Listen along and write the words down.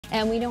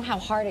And we know how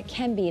hard it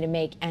can be to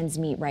make ends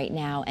meet right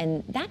now.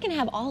 And that can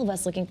have all of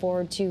us looking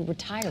forward to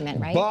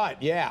retirement, right?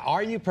 But, yeah,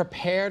 are you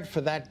prepared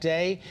for that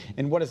day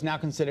in what is now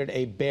considered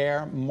a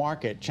bear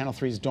market? Channel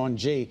 3's Dawn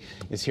G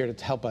is here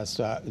to help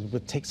us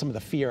take some of the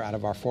fear out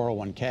of our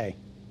 401k.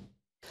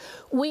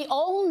 We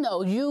all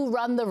know you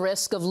run the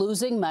risk of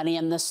losing money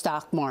in the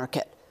stock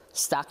market.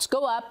 Stocks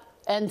go up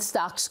and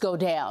stocks go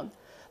down.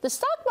 The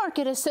stock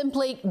market is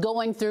simply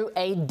going through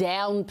a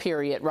down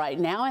period right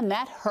now, and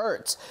that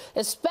hurts,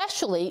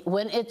 especially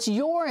when it's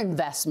your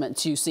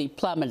investments you see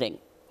plummeting.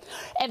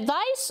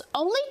 Advice: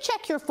 only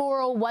check your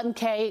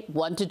 401k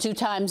 1 to 2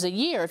 times a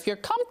year if you're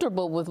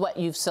comfortable with what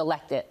you've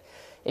selected.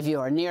 If you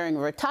are nearing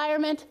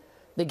retirement,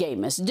 the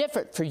game is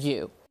different for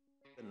you.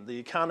 The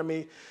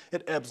economy,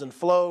 it ebbs and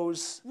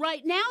flows.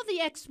 Right now,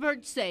 the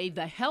experts say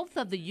the health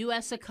of the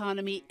U.S.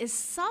 economy is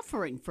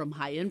suffering from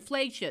high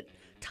inflation,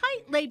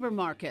 tight labor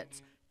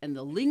markets, and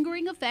the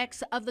lingering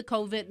effects of the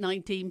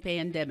COVID-19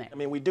 pandemic. I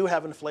mean, we do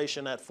have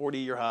inflation at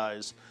 40-year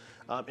highs.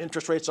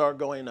 Interest rates are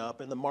going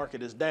up and the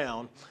market is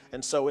down.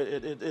 And so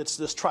it's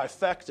this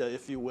trifecta,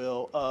 if you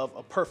will, of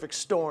a perfect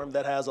storm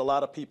that has a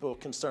lot of people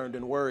concerned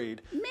and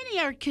worried. Many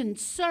are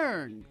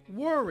concerned,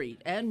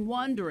 worried, and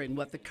wondering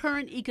what the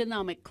current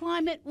economic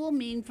climate will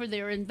mean for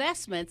their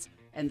investments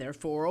and their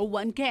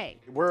 401k.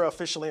 We're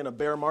officially in a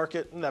bear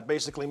market, and that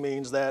basically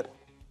means that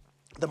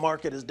the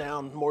market is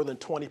down more than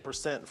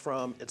 20%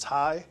 from its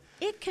high.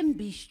 It can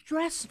be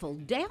stressful,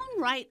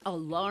 downright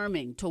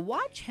alarming to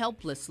watch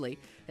helplessly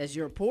as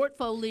your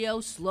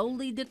portfolio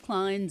slowly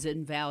declines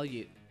in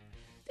value.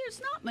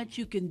 There's not much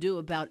you can do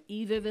about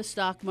either the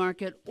stock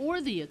market or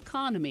the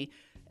economy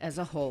as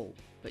a whole,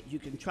 but you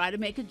can try to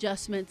make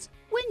adjustments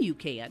when you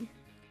can,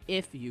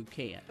 if you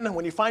can. And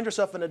when you find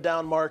yourself in a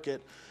down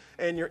market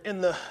and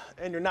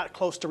you're not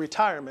close to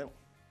retirement,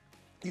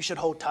 you should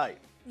hold tight.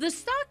 The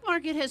stock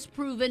market has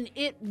proven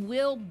it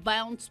will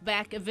bounce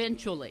back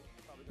eventually.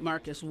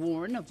 Marcus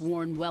Warren of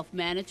Warren Wealth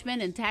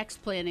Management and Tax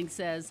Planning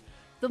says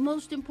the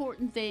most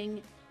important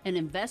thing an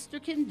investor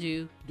can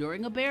do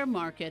during a bear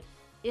market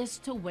is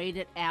to wait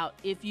it out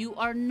if you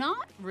are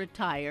not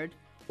retired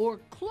or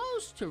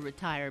close to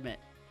retirement.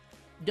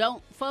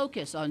 Don't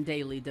focus on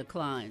daily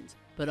declines,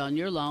 but on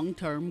your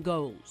long-term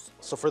goals.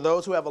 So for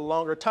those who have a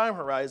longer time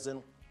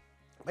horizon,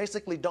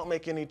 basically don't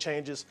make any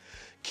changes.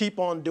 Keep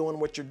on doing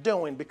what you're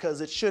doing because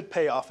it should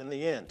pay off in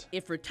the end.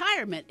 If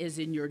retirement is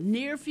in your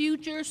near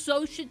future,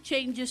 so should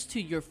changes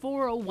to your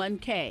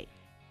 401k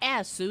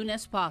as soon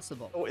as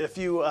possible. If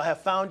you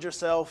have found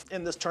yourself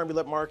in this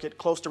turbulent market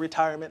close to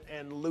retirement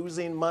and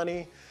losing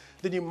money,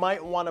 then you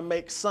might want to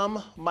make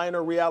some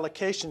minor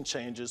reallocation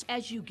changes.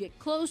 As you get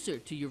closer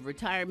to your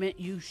retirement,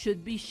 you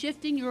should be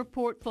shifting your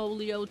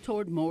portfolio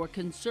toward more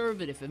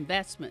conservative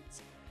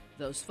investments.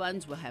 Those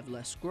funds will have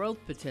less growth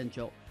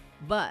potential,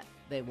 but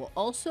they will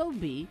also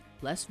be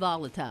less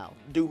volatile.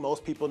 Do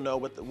most people know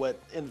what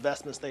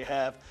investments they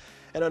have?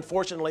 And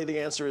unfortunately, the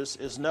answer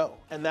is no.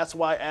 And that's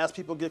why as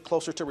people get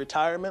closer to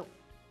retirement,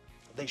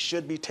 they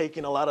should be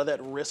taking a lot of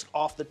that risk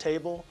off the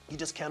table. You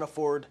just can't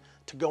afford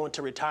to go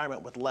into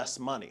retirement with less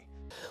money.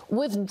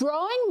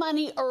 Withdrawing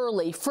money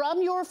early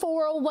from your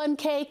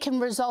 401k can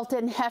result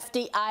in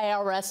hefty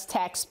IRS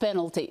tax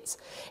penalties.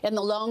 In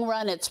the long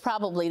run, it's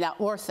probably not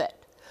worth it.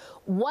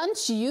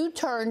 Once you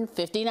turn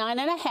 59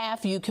 and a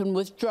half, you can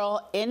withdraw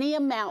any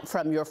amount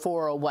from your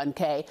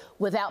 401k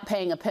without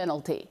paying a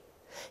penalty.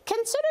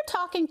 Consider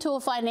talking to a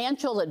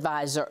financial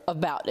advisor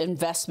about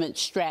investment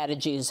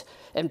strategies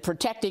and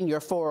protecting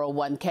your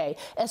 401k,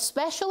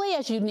 especially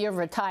as you near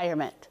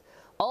retirement.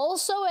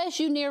 Also, as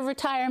you near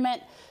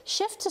retirement,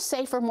 shift to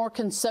safer, more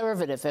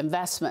conservative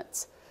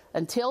investments.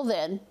 Until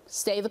then,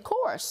 stay the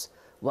course.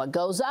 What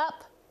goes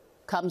up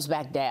comes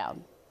back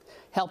down.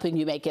 Helping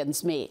you make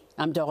ends meet,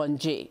 I'm Dawn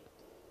G.